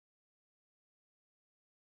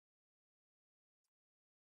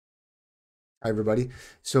Hi everybody.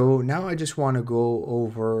 So now I just want to go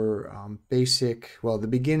over the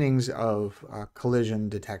beginnings of collision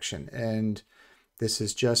detection. And this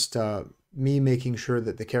is just me making sure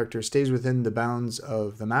that the character stays within the bounds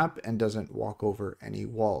of the map and doesn't walk over any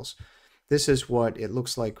walls. This is what it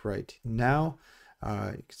looks like right now. You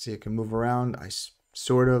can see I can move around. I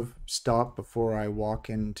sort of stop before I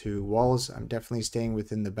walk into walls. I'm definitely staying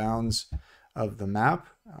within the bounds of the map.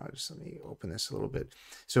 Just let me open this a little bit.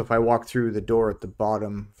 So if I walk through the door at the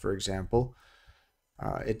bottom, for example,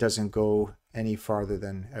 it doesn't go any farther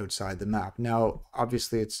than outside the map. Now,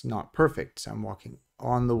 obviously it's not perfect. So I'm walking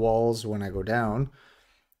on the walls when I go down,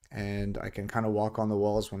 and I can kind of walk on the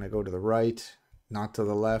walls when I go to the right, not to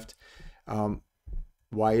the left.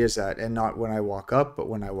 Why is that? And not when I walk up, but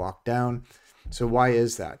when I walk down. So why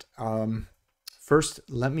is that? First,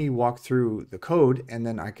 let me walk through the code, and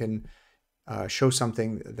then I can show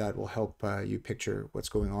something that will help you picture what's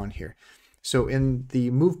going on here. So in the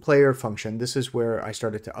move player function, this is where I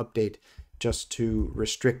started to update just to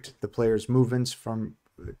restrict the player's movements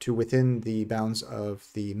to within the bounds of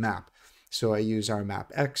the map. So I use our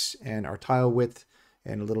map X and our tile width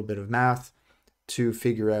and a little bit of math to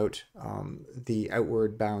figure out the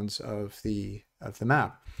outward bounds of the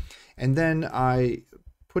map. And then I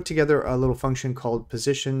put together a little function called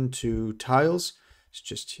position to tiles. It's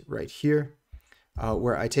just right here,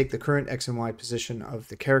 where I take the current X and Y position of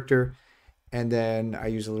the character, and then I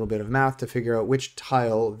use a little bit of math to figure out which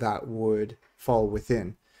tile that would fall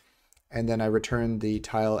within. And then I return the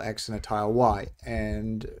tile X and a tile Y.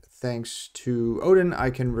 And thanks to Odin, I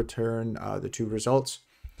can return the two results.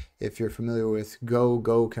 If you're familiar with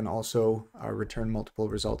Go can also return multiple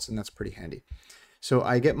results, and that's pretty handy. So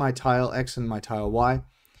I get my tile X and my tile Y.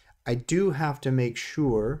 I do have to make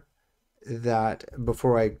sure that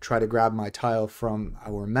before I try to grab my tile from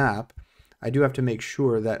our map, I do have to make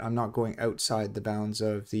sure that I'm not going outside the bounds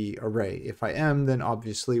of the array. If I am, then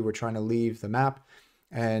obviously we're trying to leave the map,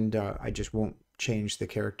 and I just won't change the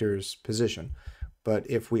character's position. But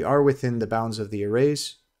if we are within the bounds of the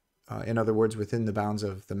arrays, in other words, within the bounds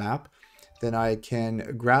of the map, then I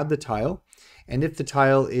can grab the tile. And if the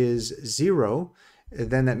tile is 0,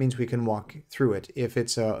 then that means we can walk through it. If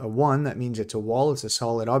it's a 1, that means it's a wall, it's a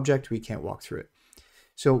solid object, we can't walk through it.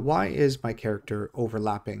 So why is my character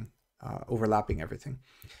overlapping everything?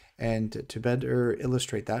 And to better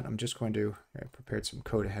illustrate that, I'm just going to, I prepared some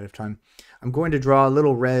code ahead of time. I'm going to draw a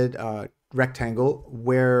little red rectangle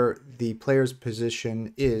where the player's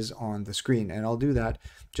position is on the screen. And I'll do that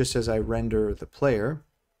just as I render the player.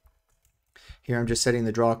 Here I'm just setting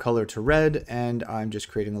the draw color to red, and I'm just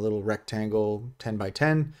creating a little rectangle 10 by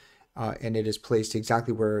 10, and it is placed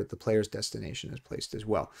exactly where the player's destination is placed as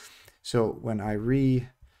well. So when I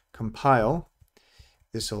recompile,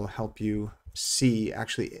 this will help you see,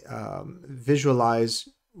 actually visualize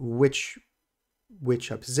which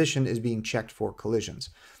position is being checked for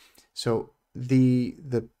collisions. So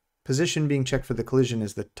the position being checked for the collision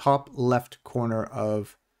is the top left corner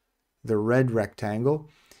of the red rectangle.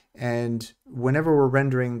 And whenever we're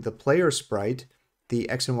rendering the player sprite, the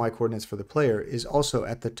X and Y coordinates for the player is also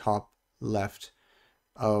at the top left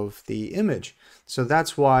of the image. So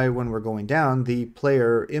that's why when we're going down, the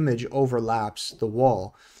player image overlaps the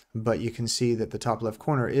wall. But you can see that the top left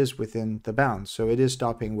corner is within the bounds. So it is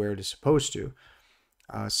stopping where it is supposed to.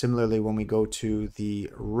 Similarly, when we go to the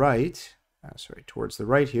right, towards the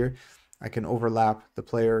right here, I can overlap, the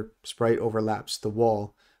player sprite overlaps the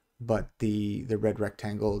wall, but the red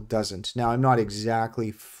rectangle doesn't. Now, I'm not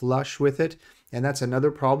exactly flush with it, and that's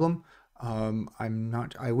another problem.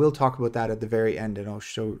 I will talk about that at the very end, and I'll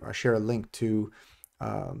share a link to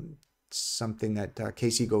something that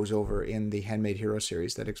Casey goes over in the Handmade Hero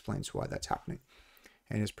series that explains why that's happening,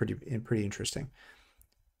 and it's pretty interesting.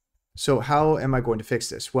 So how am I going to fix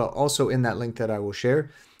this? Well, also in that link that I will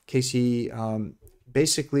share, Casey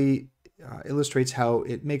basically illustrates how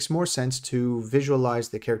it makes more sense to visualize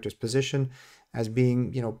the character's position as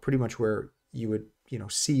being, pretty much where you would,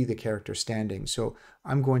 see the character standing. So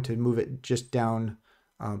I'm going to move it just down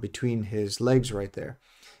between his legs right there.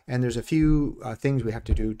 And there's a few things we have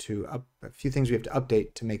to do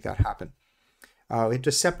update to make that happen. We have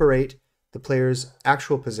to separate the player's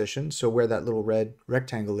actual position, so where that little red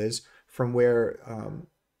rectangle is, from where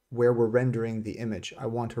we're rendering the image. I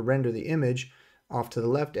want to render the image off to the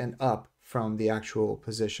left and up from the actual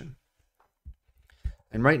position.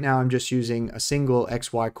 And right now I'm just using a single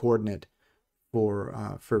XY coordinate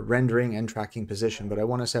for rendering and tracking position, but I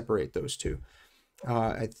want to separate those two.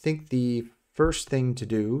 I think the first thing to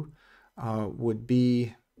do would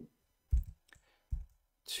be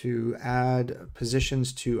to add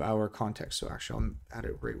positions to our context. So actually I'll add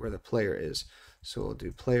it right where the player is. So we'll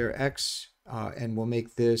do player X, and we'll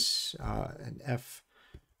make this an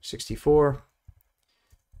F64,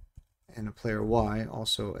 and a player Y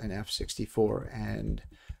also an F64. And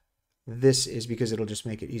this is because it'll just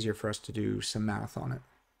make it easier for us to do some math on it.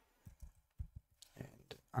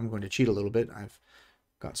 And I'm going to cheat a little bit. I've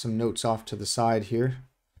got some notes off to the side here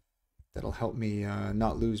that'll help me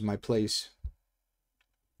not lose my place.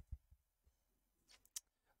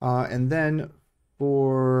 And then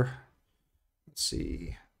for, let's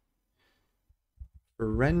see,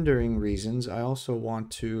 for rendering reasons, I also want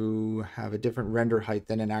to have a different render height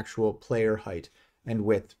than an actual player height and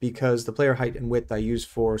width, because the player height and width I use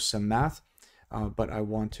for some math, but I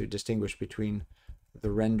want to distinguish between the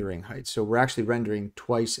rendering height. So we're actually rendering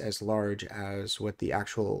twice as large as what the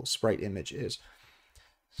actual sprite image is.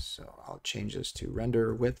 So I'll change this to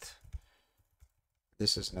render width.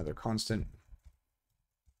 This is another constant.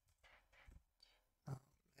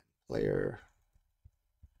 Player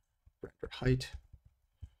render height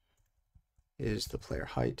is the player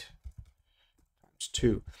height times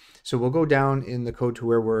 2. So we'll go down in the code to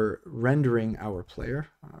where we're rendering our player.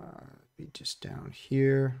 Be just down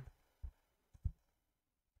here,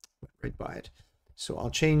 right by it. So I'll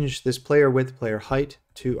change this player width, player height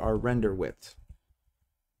to our render width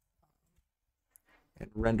and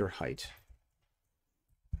render height.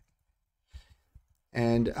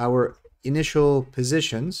 And our initial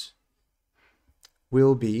positions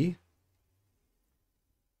will be,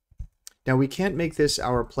 now we can't make this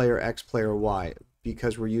our player X, player Y,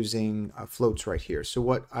 because we're using floats right here. So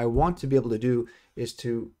what I want to be able to do is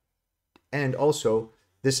to, and also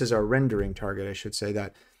this is our rendering target, I should say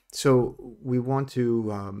that. So we want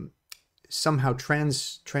to somehow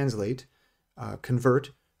translate,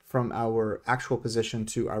 convert from our actual position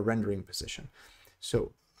to our rendering position.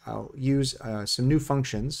 So I'll use some new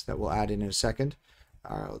functions that we'll add in a second.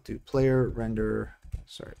 I'll do player render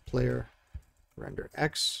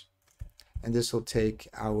X, and this will take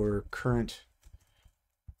our current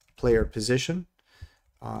player position,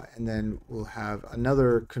 and then we'll have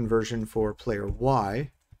another conversion for player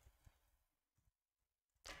Y,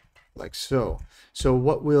 like so. So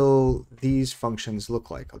what will these functions look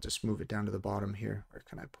like? I'll just move it down to the bottom here. Where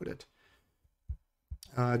can I put it?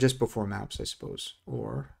 Just before maps, I suppose,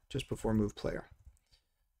 or just before move player.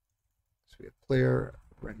 So we have player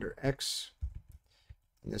render X,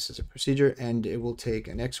 and this is a procedure, and it will take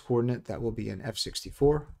an X coordinate that will be an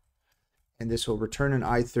F64, and this will return an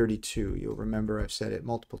I32. You'll remember I've said it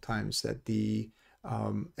multiple times that the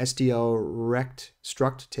SDL rect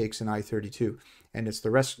struct takes an I32, and it's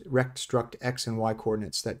the rect struct X and Y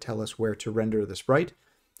coordinates that tell us where to render the sprite.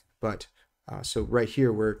 But so right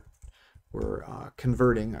here we're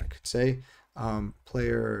converting, I could say,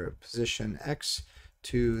 player position X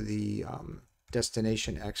to the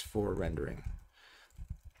destination X for rendering.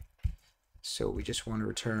 So we just want to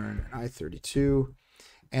return an I32.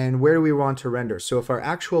 And where do we want to render? So if our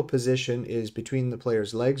actual position is between the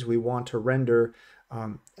player's legs, we want to render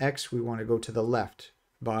X, we want to go to the left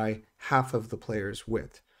by half of the player's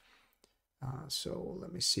width. So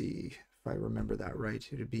let me see if I remember that right.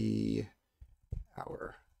 It would be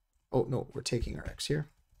our, oh no, we're taking our X here.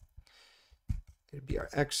 It would be our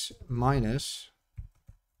X minus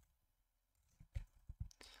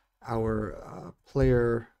our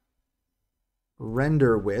player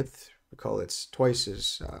render width. Recall it's twice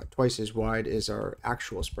as wide as our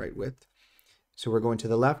actual sprite width. So we're going to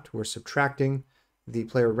the left, we're subtracting the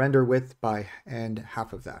player render width by and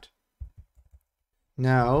half of that.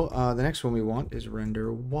 Now the next one we want is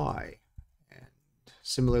render Y. And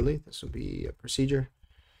similarly, this will be a procedure.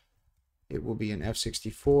 It will be an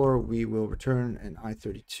F64. We will return an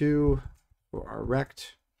I32 for our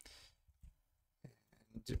rect.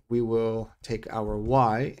 And we will take our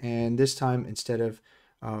Y, and this time instead of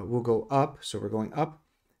we'll go up, so we're going up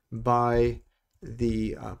by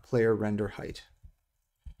the player render height,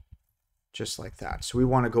 just like that. So we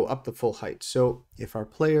want to go up the full height. So if our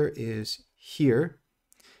player is here,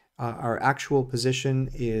 our actual position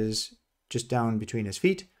is just down between his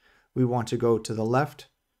feet. We want to go to the left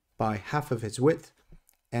by half of his width,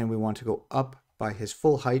 and we want to go up by his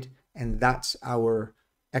full height, and that's our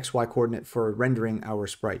XY coordinate for rendering our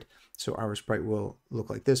sprite. So our sprite will look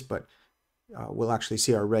like this, but we'll actually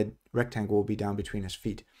see our red rectangle will be down between his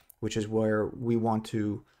feet, which is where we want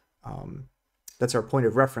to, that's our point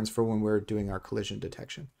of reference for when we're doing our collision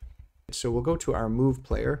detection. So we'll go to our move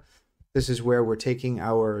player. This is where we're taking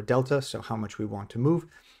our delta, so how much we want to move.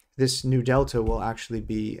 This new delta will actually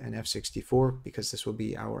be an F64 because this will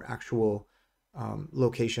be our actual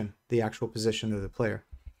location, the actual position of the player.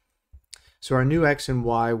 So our new X and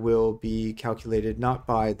Y will be calculated not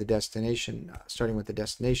by the destination, starting with the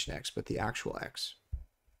destination X, but the actual X.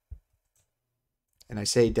 And I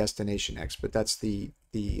say destination X, but that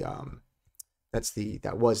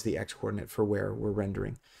was the X coordinate for where we're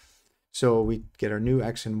rendering. So we get our new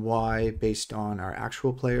X and Y based on our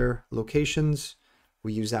actual player locations.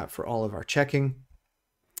 We use that for all of our checking.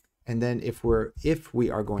 And then if we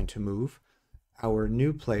are going to move, our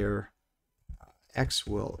new player X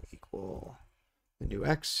will equal the new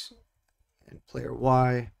X, and player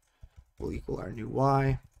Y will equal our new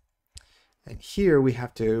Y. And here we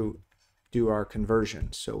have to do our conversion.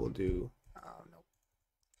 So we'll do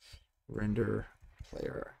render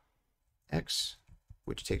player X,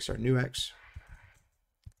 which takes our new X,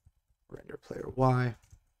 render player Y,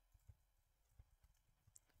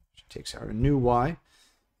 which takes our new Y.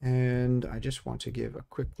 And I just want to give a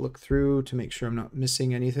quick look through to make sure I'm not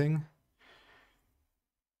missing anything.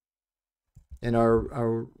 And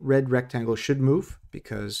our red rectangle should move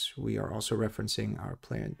because we are also referencing our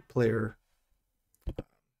player,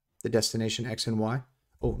 the destination X and Y.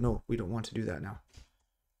 Oh no, we don't want to do that now.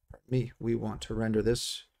 We want to render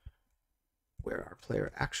this where our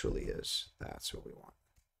player actually is. That's what we want.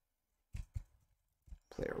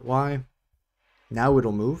 Player Y. Now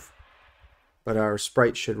it'll move, but our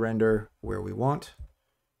sprite should render where we want.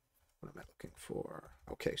 What am I looking for?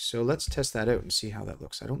 Okay, so let's test that out and see how that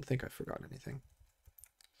looks. I don't think I forgot anything.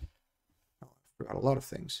 Oh, I forgot a lot of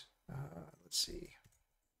things. Let's see.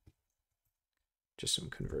 Just some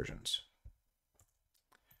conversions.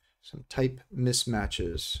 Some type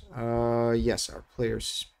mismatches. Yes, our player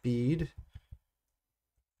speed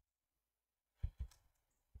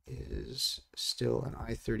is still an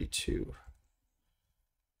I-32.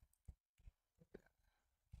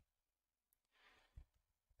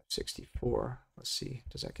 F64. Let's see.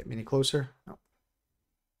 Does that get me any closer? No.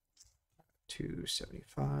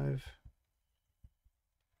 275.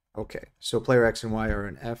 Okay, so player X and Y are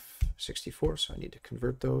an F64, so I need to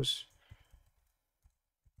convert those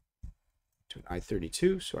to an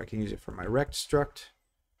I-32 so I can use it for my rect struct.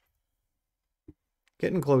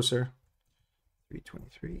 Getting closer.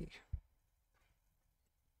 323.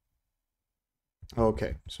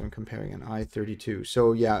 Okay, so I'm comparing an I-32.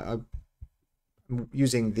 So yeah, I'm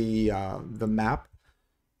using the map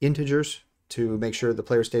integers to make sure the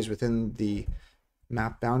player stays within the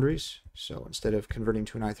map boundaries. So instead of converting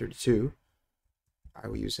to an I-32, I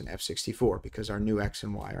will use an F64 because our new X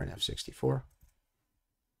and Y are an F64.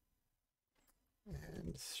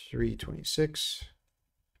 And 326.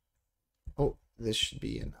 Oh, this should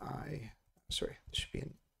be an this should be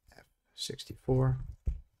an F64.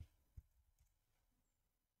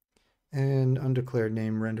 And undeclared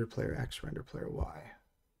name, render player X, render player Y.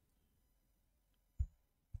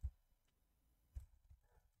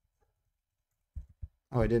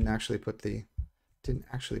 Oh, I didn't actually put the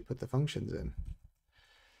functions in.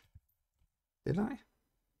 Did I? I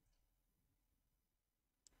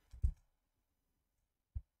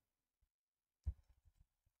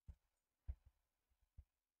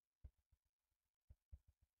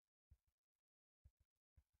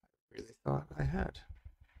really thought I had.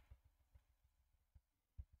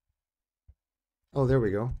 Oh, there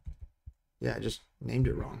we go. Yeah, I just named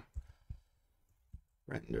it wrong.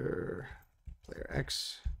 Render player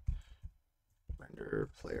X, render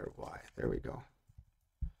player Y. There we go.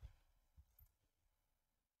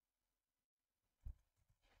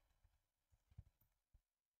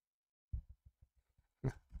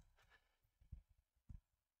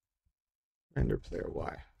 Render player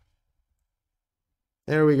Y.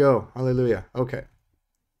 There we go. Hallelujah. Okay.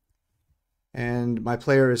 And my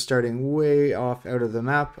player is starting way off out of the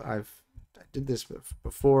map. I did this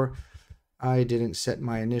before. I didn't set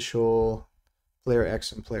my initial player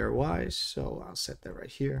X and player Y, so I'll set that right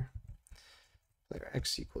here. Player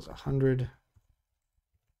X equals 100.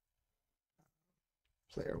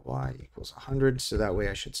 Player Y equals 100. So that way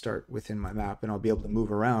I should start within my map and I'll be able to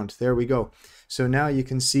move around. There we go. So now you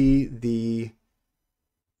can see the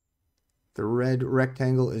red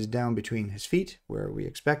rectangle is down between his feet where we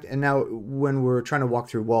expect. And now when we're trying to walk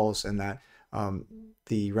through walls and that,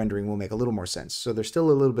 the rendering will make a little more sense. So there's still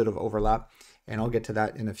a little bit of overlap and I'll get to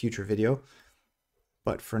that in a future video.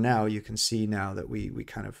 But for now, you can see now that we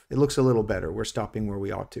kind of, it looks a little better. We're stopping where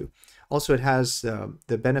we ought to. Also, it has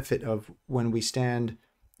the benefit of when we stand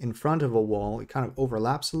in front of a wall, it kind of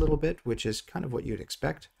overlaps a little bit, which is kind of what you'd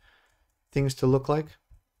expect things to look like.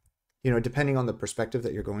 You know, depending on the perspective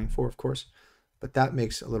that you're going for, of course, but that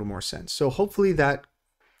makes a little more sense. So hopefully that,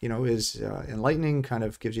 you know, is enlightening, kind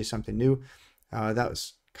of gives you something new. That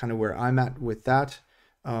was kind of where I'm at with that.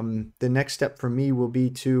 The next step for me will be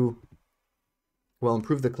to will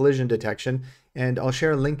improve the collision detection. And I'll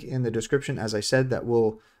share a link in the description, as I said, that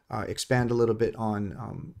will expand a little bit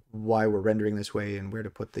on why we're rendering this way and where to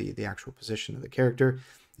put the actual position of the character.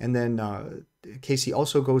 And then Casey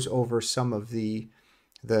also goes over some of the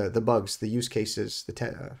bugs, the use cases,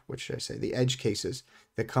 what should I say, the edge cases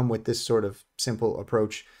that come with this sort of simple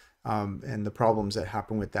approach, and the problems that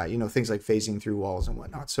happen with that, things like phasing through walls and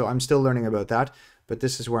whatnot. So I'm still learning about that, but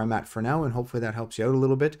this is where I'm at for now, and hopefully that helps you out a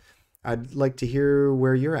little bit. I'd like to hear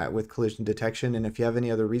where you're at with collision detection, and if you have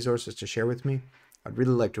any other resources to share with me, I'd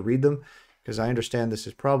really like to read them, because I understand this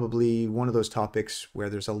is probably one of those topics where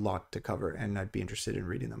there's a lot to cover, and I'd be interested in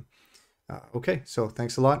reading them. Okay, so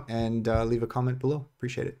thanks a lot, and leave a comment below.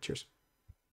 Appreciate it. Cheers.